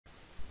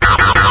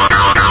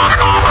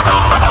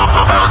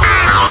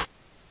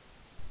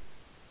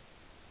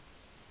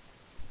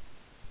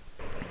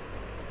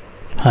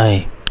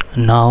Hi,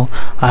 now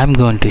I'm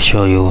going to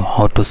show you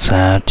how to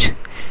search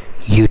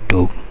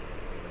YouTube.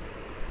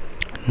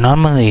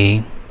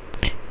 Normally,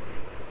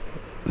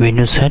 when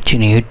you search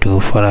in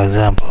YouTube, for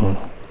example,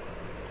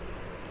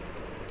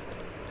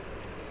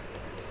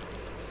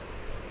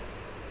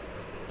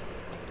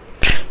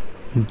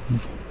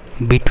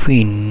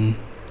 between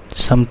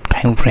some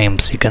time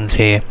frames, you can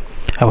say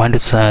I want to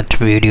search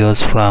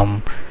videos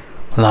from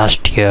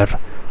last year,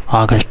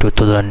 August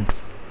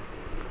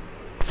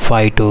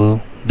 2005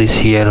 to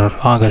this year,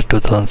 August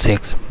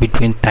 2006,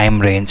 between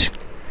time range.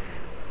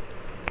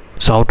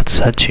 So how to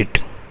search it?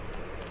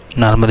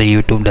 Normally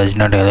YouTube does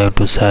not allow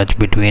to search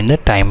between the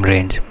time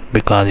range,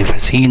 because if you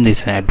see in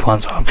this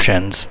advanced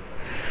options,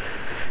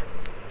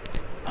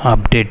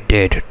 update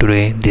date,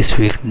 today, this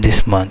week,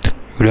 this month,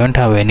 you don't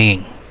have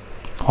any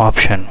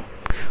option.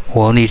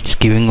 Only it's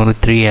giving only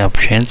three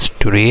options: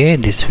 today,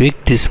 this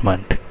week, this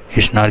month.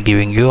 It's not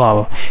giving you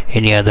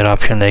any other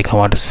option like I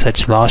want to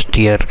search last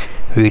year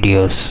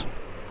videos.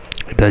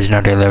 It does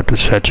not allow to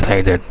search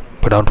like that.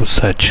 But how to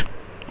search?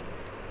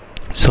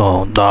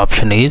 So the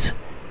option is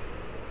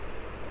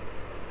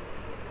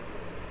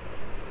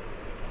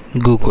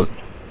Google.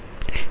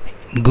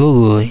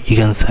 You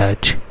can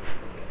search.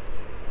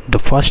 The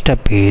first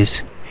step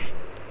is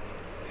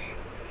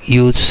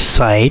use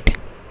site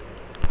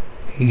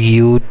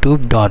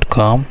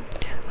youtube.com,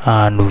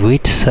 and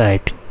which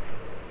site,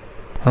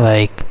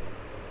 like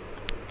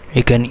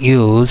you can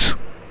use,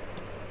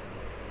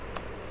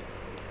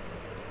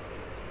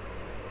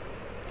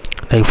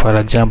 like for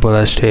example,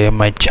 let's say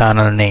my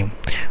channel name.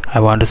 I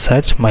want to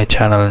search my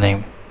channel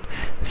name,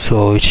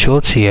 so it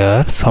shows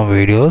here some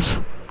videos.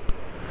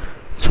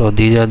 So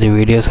these are the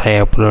videos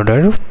I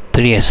uploaded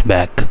 3 years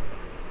back.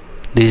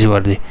 These were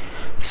the,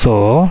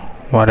 so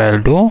what I'll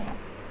do,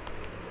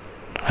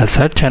 I'll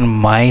search on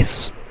my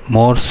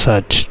more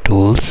search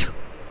tools,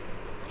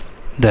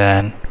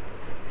 then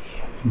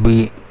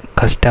be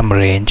custom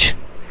range.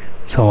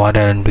 So what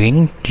I'm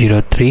doing,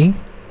 03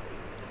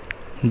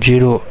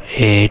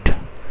 08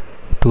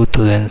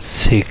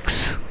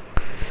 2006,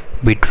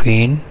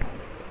 between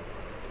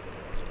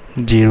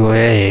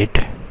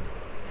 08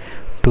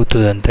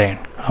 2010.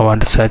 I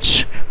want to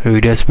search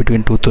videos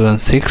between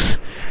 2006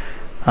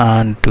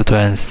 and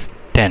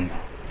 2010.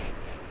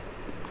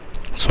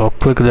 So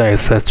click the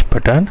search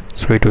button,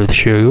 so it will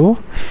show you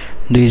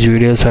these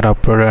videos are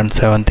uploaded on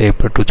 7th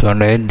April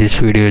 2008. This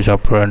video is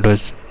uploaded on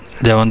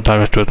 11th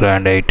August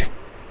 2008.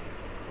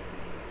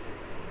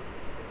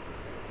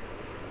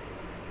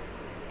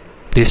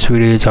 This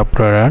video is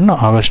uploaded on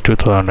August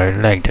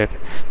 2008, like that.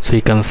 So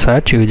you can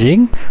search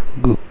using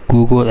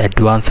Google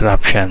advanced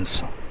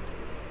options.